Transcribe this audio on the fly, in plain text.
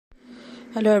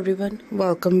Hello everyone,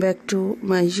 welcome back to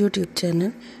my YouTube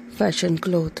channel Fashion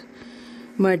Cloth.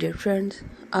 My dear friends,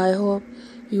 I hope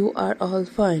you are all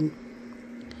fine.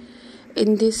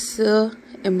 In this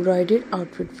embroidered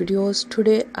outfit videos,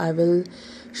 today I will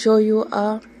show you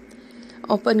a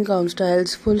open gown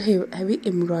styles, full heavy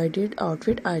embroidered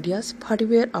outfit ideas, party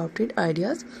wear outfit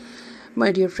ideas.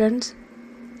 My dear friends,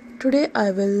 today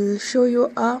I will show you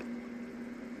a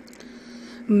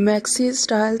maxi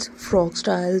styles, frock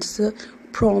styles,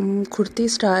 prom kurti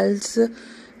styles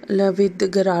with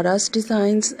gararas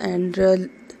designs and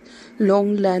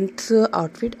long length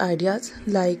outfit ideas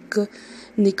like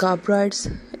nikah brides,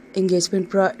 engagement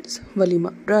brides,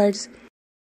 walima brides,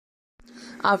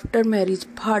 after marriage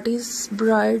parties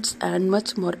brides, and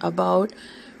much more. About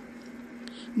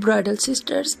bridal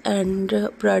sisters and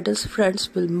bridal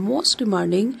friends will most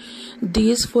demanding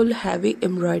these full heavy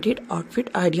embroidered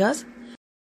outfit ideas.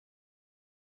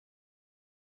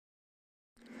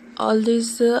 All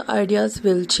these ideas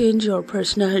will change your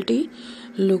personality,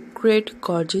 look great,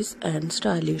 gorgeous and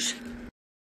stylish.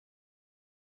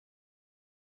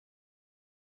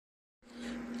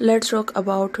 Let's talk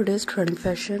about today's trend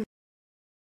fashion.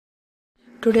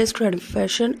 Today's trend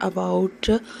fashion about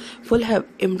full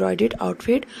embroidered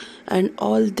outfit and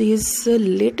all these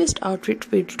latest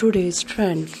outfit with today's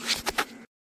trend.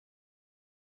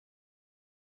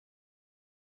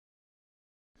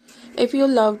 If you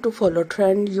love to follow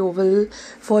trend, you will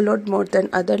follow more than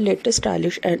other latest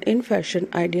stylish and in fashion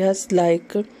ideas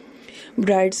like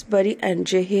bridesbury and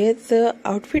Jahez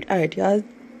outfit ideas,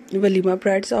 walima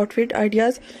brides outfit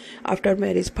ideas, after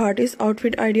marriage parties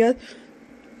outfit ideas,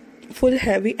 full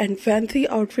heavy and fancy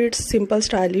outfits, simple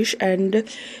stylish and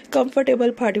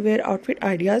comfortable party wear outfit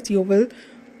ideas. You will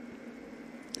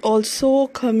also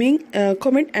comment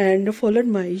and follow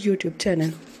my YouTube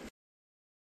channel.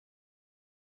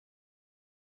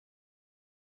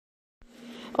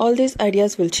 All these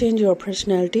ideas will change your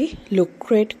personality, look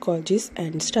great, gorgeous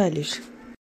and stylish.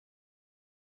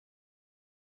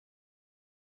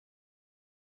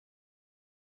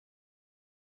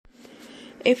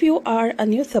 If you are a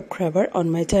new subscriber on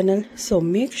my channel, so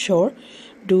make sure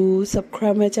to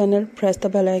subscribe my channel, press the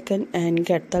bell icon and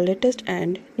get the latest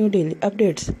and new daily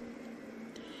updates.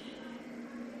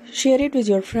 Share it with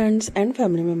your friends and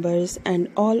family members and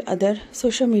all other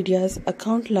social medias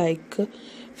account like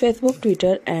Facebook,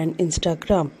 Twitter and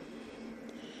Instagram.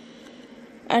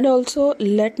 And also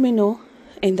let me know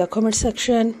in the comment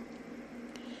section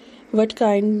what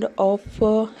kind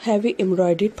of heavy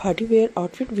embroidered party wear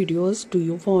outfit videos do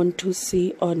you want to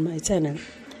see on my channel.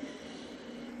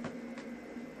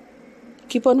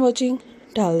 Keep on watching.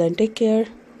 Till then, take care.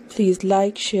 Please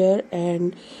like, share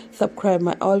and subscribe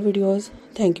my all videos.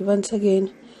 Thank you once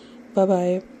again. Bye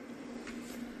bye.